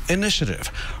own initiative.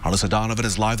 Alyssa Donovan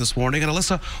is live this morning. And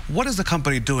Alyssa, what is the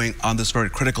company doing on this very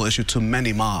critical issue to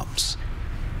many moms?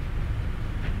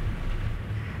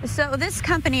 So this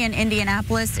company in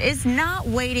Indianapolis is not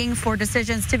waiting for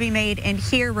decisions to be made in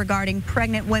here regarding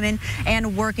pregnant women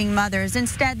and working mothers.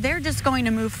 Instead, they're just going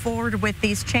to move forward with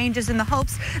these changes in the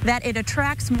hopes that it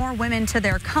attracts more women to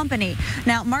their company.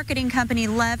 Now, marketing company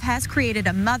Lev has created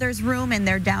a mother's room in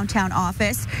their downtown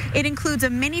office. It includes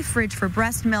a mini fridge for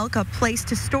breast milk, a place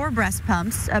to store breast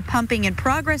pumps, a pumping in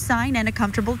progress sign, and a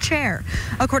comfortable chair.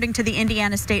 According to the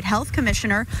Indiana State Health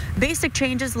Commissioner, basic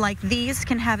changes like these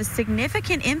can have a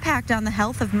significant impact on the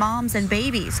health of moms and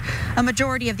babies. A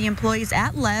majority of the employees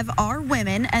at Lev are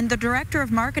women, and the director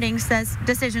of marketing says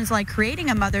decisions like creating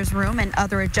a mother's room and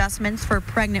other adjustments for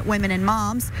pregnant women and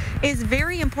moms is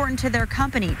very important to their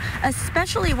company,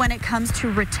 especially when it comes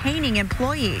to retaining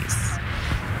employees.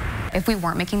 If we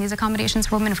weren't making these accommodations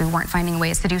for women, if we weren't finding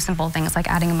ways to do simple things like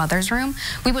adding a mother's room,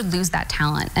 we would lose that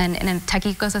talent. And in a tech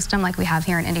ecosystem like we have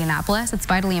here in Indianapolis, it's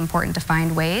vitally important to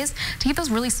find ways to keep those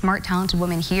really smart, talented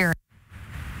women here.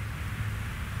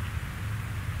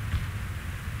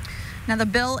 Now, the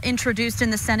bill introduced in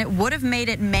the Senate would have made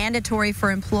it mandatory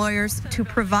for employers to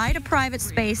provide a private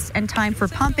space and time for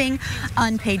pumping,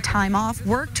 unpaid time off,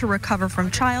 work to recover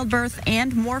from childbirth,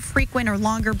 and more frequent or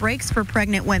longer breaks for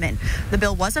pregnant women. The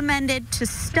bill was amended to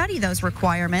study those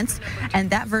requirements, and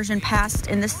that version passed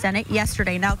in the Senate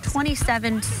yesterday. Now,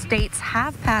 27 states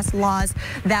have passed laws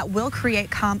that will create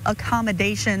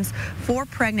accommodations for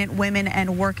pregnant women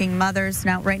and working mothers.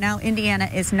 Now, right now, Indiana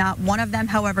is not one of them.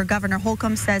 However, Governor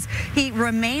Holcomb says he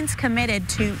remains committed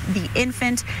to the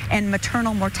infant and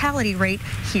maternal mortality rate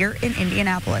here in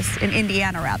Indiana.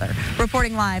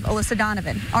 Reporting live, Alyssa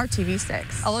Donovan,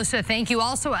 RTV6. Alyssa, thank you.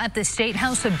 Also at the State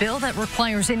House, a bill that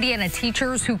requires Indiana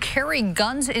teachers who carry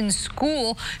guns in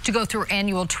school to go through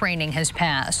annual training has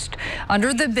passed.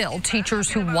 Under the bill, teachers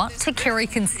who want to carry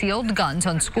concealed guns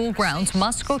on school grounds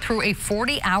must go through a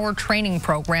 40-hour training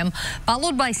program,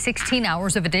 followed by 16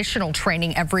 hours of additional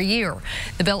training every year.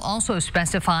 The bill also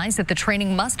specifies that the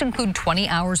training must include 20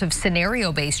 hours of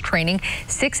scenario-based training,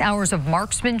 6 hours of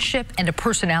marksmanship, and a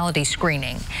personality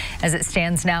screening. As it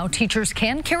stands now, teachers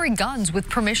can carry guns with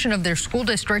permission of their school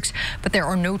districts, but there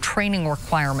are no training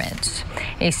requirements.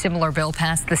 A similar bill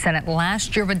passed the Senate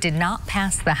last year, but did not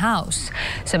pass the House.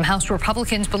 Some House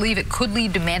Republicans believe it could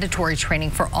lead to mandatory training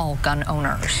for all gun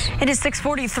owners. It is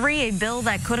 6:43. A bill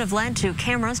that could have led to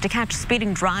cameras to catch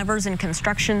speeding drivers in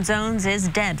construction zones is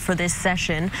dead for this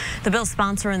session. The bill's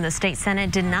sponsor in the state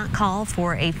Senate did not call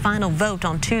for a final vote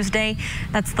on Tuesday.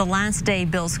 That's the last day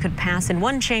bills could pass in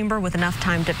one chamber with enough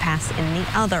time to pass in the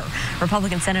other.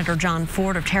 Republican Senator John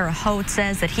Ford of Terre Haute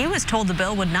says that he was told the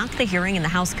bill would knock the hearing in the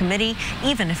House committee,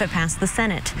 even if it passed the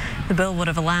Senate. The bill would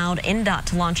have allowed INDOT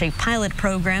to launch a pilot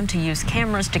program to use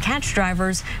cameras to catch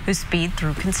drivers who speed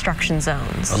through construction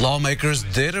zones. The lawmakers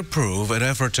did approve an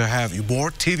effort to have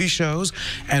more TV shows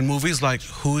and movies like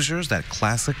Hoosiers, that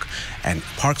classic, and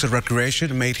Parks and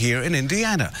Recreation made here in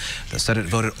Indiana. The Senate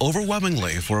voted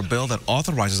overwhelmingly for a bill that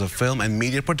authorizes a film and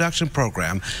media production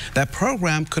program. That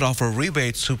program could offer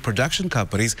rebates to production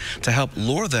companies to help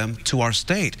lure them to our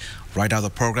state. Right now, the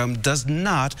program does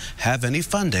not have any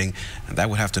funding, and that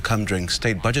would have to come during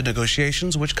state budget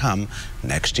negotiations, which come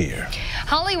next year.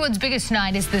 Hollywood's biggest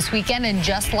night is this weekend, and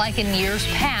just like in years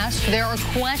past, there are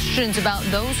questions about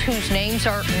those whose names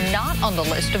are not on the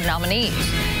list of nominees.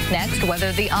 Next,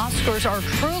 whether the Oscars are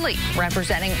truly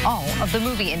representing all of the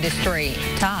movie industry.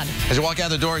 Todd. As you walk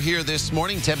out the door here this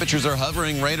morning, temperatures are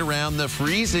hovering right around the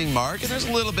freezing mark, and there's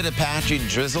a little bit of patchy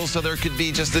drizzle, so there could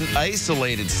be just an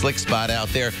isolated slick spot out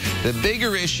there. The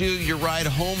bigger issue, your ride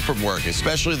home from work,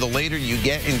 especially the later you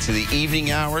get into the evening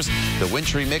hours. The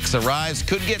wintry mix arrives,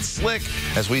 could get slick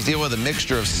as we deal with a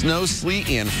mixture of snow, sleet,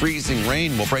 and freezing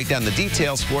rain. We'll break down the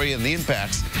details for you and the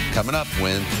impacts coming up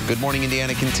when Good Morning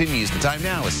Indiana continues. The time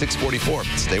now is 6:44.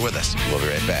 Stay with us. We'll be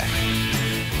right back.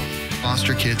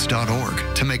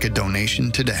 fosterkids.org to make a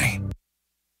donation today.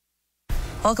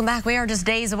 Welcome back. We are just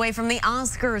days away from the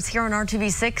Oscars here on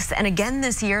RTV6. And again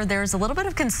this year, there's a little bit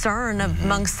of concern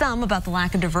among some about the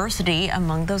lack of diversity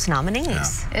among those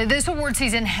nominees. Yeah. This award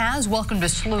season has welcomed a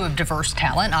slew of diverse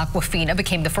talent. Awkwafina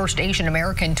became the first Asian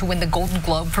American to win the Golden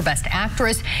Globe for Best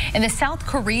Actress. And the South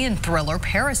Korean thriller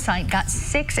Parasite got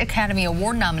 6 Academy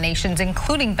Award nominations,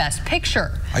 including Best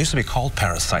Picture. I used to be called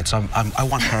Parasite, so I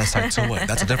want Parasite to win.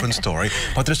 That's a different story.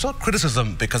 But there's still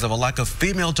criticism because of a lack of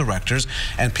female directors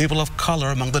and people of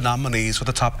color among the nominees for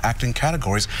the top acting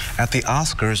categories at the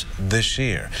Oscars this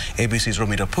year. ABC's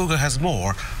Romita Puga has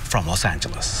more from Los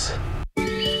Angeles.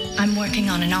 I'm working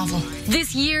on a novel.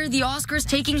 This year, the Oscars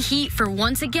taking heat for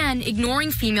once again ignoring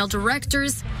female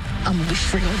directors. I'm gonna be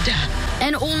free or die.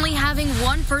 And only having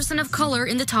one person of color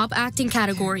in the top acting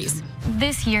categories.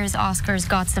 This year's Oscars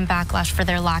got some backlash for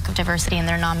their lack of diversity in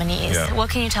their nominees. Yeah. What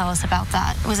can you tell us about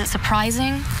that? Was it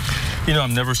surprising? You know,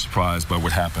 I'm never surprised by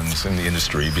what happens in the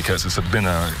industry because it's been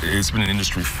an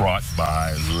industry fraught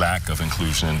by lack of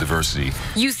inclusion and diversity.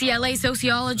 UCLA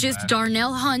sociologist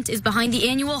Darnell Hunt is behind the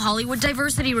annual Hollywood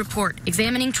Diversity Report,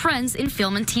 examining trends in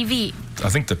film and TV. I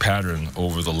think the pattern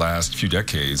over the last few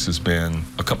decades has been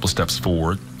a couple steps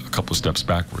forward, a couple steps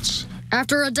backwards.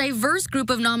 After a diverse group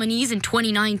of nominees in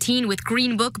 2019 with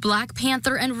Green Book, Black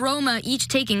Panther, and Roma each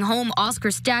taking home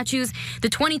Oscar statues, the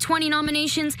 2020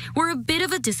 nominations were a bit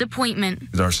of a disappointment.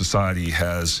 Our society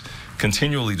has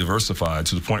continually diversified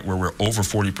to the point where we're over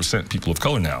 40% people of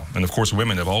color now. And of course,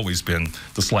 women have always been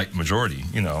the slight majority,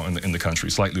 you know, in the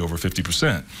country, slightly over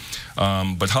 50%.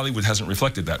 But Hollywood hasn't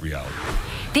reflected that reality.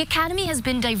 The Academy has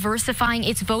been diversifying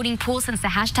its voting pool since the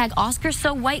hashtag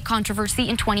 #OscarsSoWhite controversy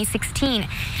in 2016.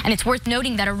 And it's worth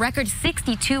noting that a record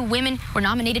 62 women were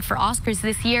nominated for Oscars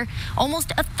this year,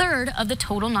 almost a third of the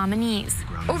total nominees.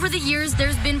 Over the years,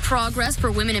 there's been progress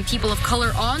for women and people of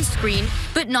color on screen,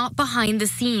 but not behind the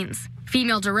scenes.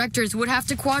 Female directors would have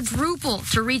to quadruple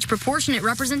to reach proportionate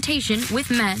representation with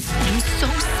men. I'm so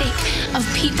sick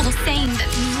of people saying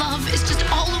that love is just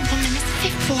all a woman is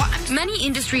fit for. Many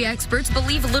industry experts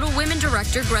believe Little Women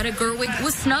director Greta Gerwig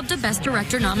was snubbed a Best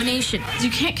Director nomination. You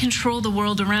can't control the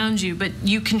world around you, but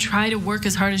you can try to work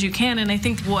as hard as you can. And I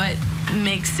think what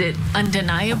makes it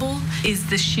undeniable is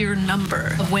the sheer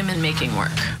number of women making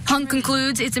work. Hung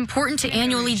concludes it's important to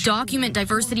annually document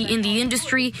diversity in the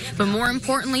industry, but more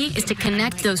importantly is to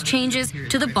connect those changes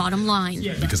to the bottom line.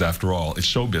 Because after all, it's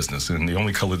show business, and the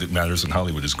only color that matters in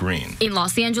Hollywood is green. In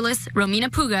Los Angeles, Romina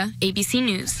Puga, ABC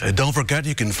News. And don't forget,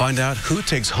 you can find out who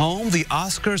takes home the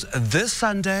Oscars this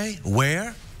Sunday.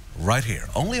 Where? Right here,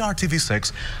 only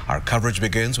RTV6. Our coverage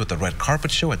begins with the red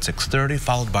carpet show at 6:30,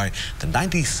 followed by the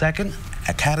 92nd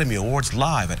Academy Awards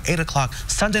live at 8 o'clock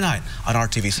Sunday night on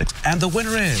RTV6. And the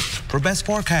winner is, for Best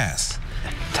Forecast,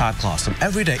 Todd Clawson.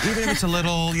 Every day, even if it's a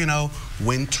little, you know,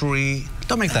 wintry.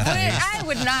 Don't make that face. I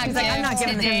would not give I'm not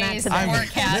giving him that today.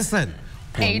 forecast. Listen.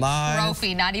 We're A live.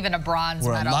 trophy, not even a bronze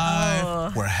We're medal. live.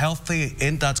 Oh. We're healthy.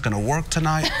 INDOT's going to work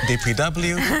tonight.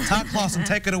 DPW. Todd Clawson,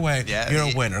 take it away. Yeah,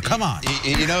 You're a winner. Come on.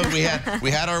 You know, we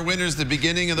had our winners the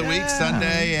beginning of the week,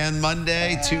 Sunday and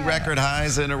Monday, 2 record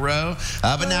highs in a row.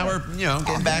 But now we're, you know,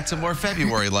 getting back to more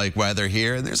February-like weather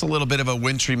here. And there's a little bit of a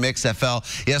wintry mix that fell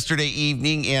yesterday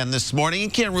evening and this morning. You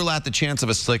can't rule out the chance of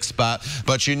a slick spot,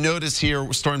 but you notice here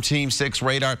Storm Team 6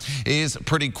 radar is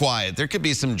pretty quiet. There could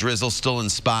be some drizzle still in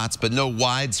spots, but no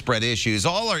widespread issues.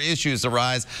 All our issues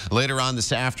arise later on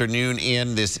this afternoon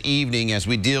and this evening as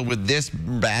we deal with this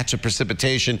batch of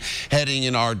precipitation heading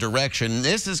in our direction.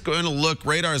 This is going to look,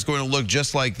 radar is going to look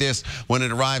just like this when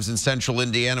it arrives in central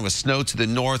Indiana with snow to the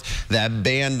north, that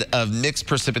band of mixed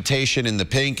precipitation in the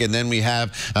pink, and then we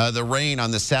have the rain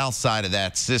on the south side of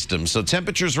that system. So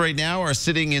temperatures right now are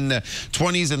sitting in the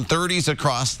 20s and 30s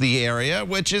across the area,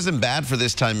 which isn't bad for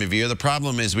this time of year. The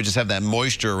problem is we just have that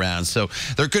moisture around. So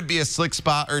there could be a slick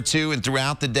spot or two, and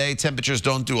throughout the day, temperatures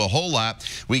don't do a whole lot.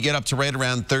 We get up to right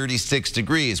around 36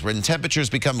 degrees. When temperatures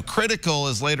become critical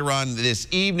is later on this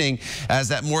evening as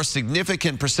that more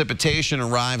significant precipitation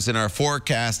arrives in our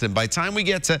forecast. And by the time we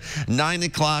get to 9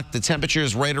 o'clock, the temperature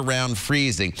is right around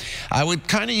freezing. I would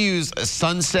kind of use a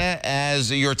sunset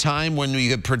as your time when we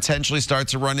could potentially start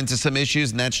to run into some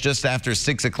issues, and that's just after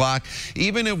 6 o'clock.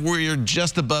 Even if we're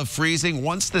just above freezing,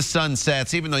 once the sun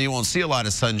sets, even though you won't see a lot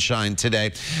of sunshine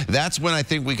today, that's when I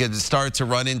think we could start to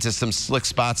run into some slick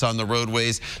spots on the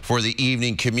roadways for the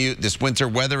evening commute. This winter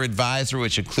weather advisory,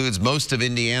 which includes most of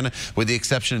Indiana, with the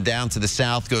exception of down to the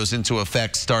south, goes into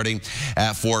effect starting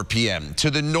at 4 p.m.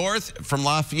 To the north, from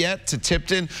Lafayette to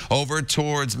Tipton, over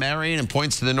towards Marion and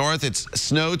points to the north, it's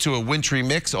snow to a wintry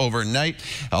mix overnight.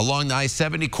 Along the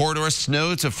I-70 corridor,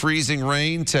 snow to freezing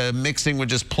rain to mixing with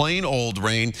just plain old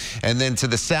rain. And then to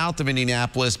the south of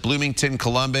Indianapolis, Bloomington,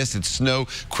 Columbus, it's snow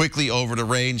quickly over to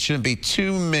rain. Shouldn't be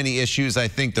too many issues, I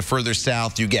think, the further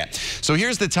south you get. So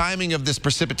here's the timing of this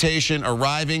precipitation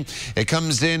arriving. It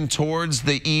comes in towards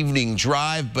the evening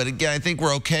drive, but again, I think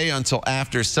we're okay until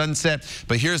after sunset.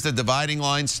 But here's the dividing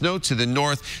line. Snow to the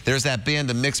north. There's that band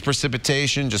of mixed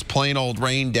precipitation, just plain old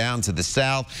rain down to the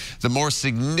south. The more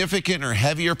significant or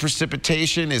heavier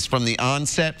precipitation is from the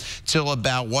onset till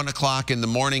about 1 o'clock in the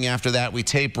morning. After that, we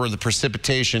taper the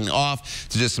precipitation off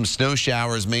to just some snow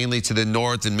showers, mainly to the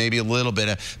north, and maybe a little bit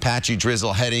of patchy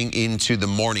drizzle heading into the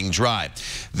morning drive.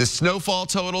 The snowfall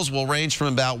totals will range from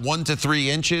about 1 to 3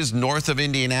 inches north of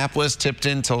Indianapolis,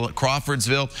 Tipton to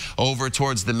Crawfordsville, over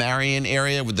towards the Marion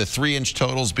area, with the 3-inch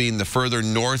totals being the further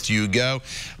north you go.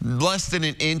 Less than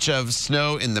an inch of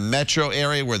snow in the metro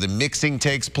area where the mixing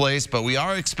takes place, but we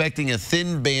are expecting a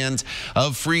thin band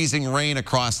of freezing rain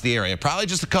across the area. Probably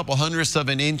just a couple hundredths of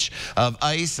an inch of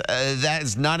ice. That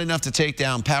is not enough to take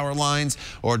down power lines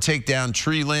or take down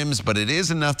tree limbs, but it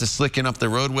is enough to slicken up the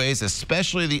roadways,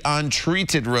 especially the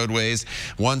untreated roadways.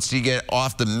 Once you get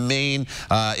off the main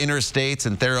interstates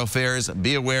and thoroughfares,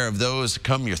 be aware of those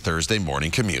come your Thursday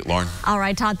morning commute. Lauren. All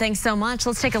right, Todd, thanks so much.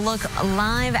 Let's take a look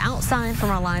live outside from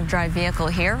our live drive vehicle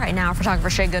here. Right now, photographer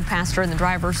Shea Goodpaster in the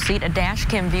driver's seat, a dash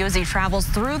cam view as he travels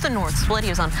through the North Split. He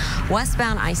was on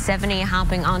westbound I-70,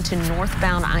 hopping onto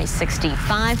northbound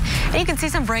I-65. And you can see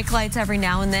some brake lights every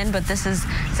now and then, but this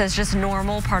says just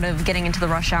normal, part of getting into the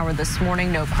rush hour this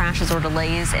morning. No crashes or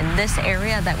delays in this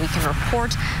area that we can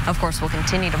report. Of course, we'll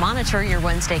continue to monitor your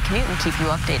Wednesday commute and keep you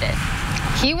updated.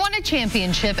 He won a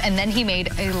championship, and then he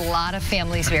made a lot of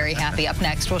families very happy. Up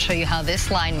next, we'll show you how this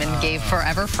lineman gave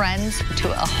forever friends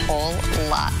to a whole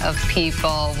lot of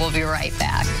people. We'll be right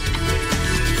back.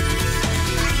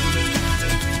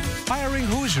 Firing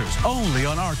Hoosiers only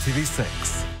on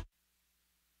RTV6.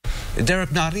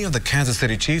 Derek Nottie of the Kansas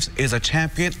City Chiefs is a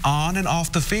champion on and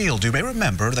off the field. You may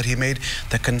remember that he made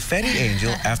the confetti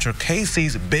angel after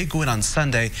KC's big win on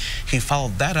Sunday. He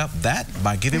followed that up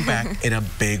by giving back in a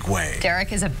big way.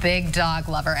 Derek is a big dog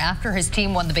lover. After his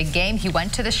team won the big game, he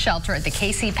went to the shelter at the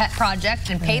KC Pet Project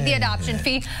and paid the adoption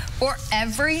fee for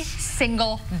every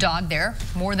single dog there.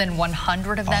 More than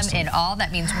 100 of them in all.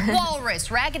 That means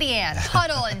Walrus, Raggedy Ann,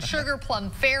 Huddle, and Sugar Plum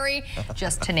Fairy,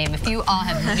 just to name a few. All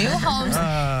have new homes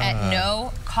at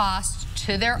no cost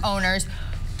to their owners.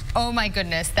 Oh my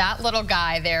goodness, that little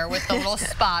guy there with the little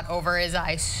spot over his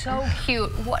eye, so cute.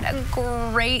 What a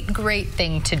great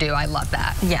thing to do. I love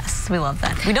that. Yes, we love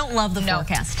that. We don't love the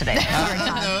forecast today.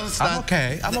 No, it's not.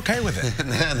 I'm okay with it.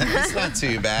 It's not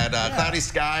too bad. Cloudy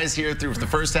skies here through the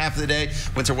first half of the day.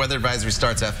 Winter weather advisory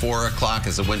starts at 4 o'clock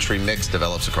as a wintry mix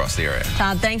develops across the area.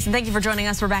 Todd, thanks, and thank you for joining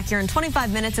us. We're back here in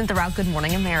 25 minutes and throughout Good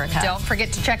Morning America. Don't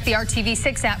forget to check the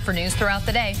RTV6 app for news throughout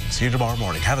the day. See you tomorrow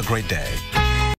morning. Have a great day.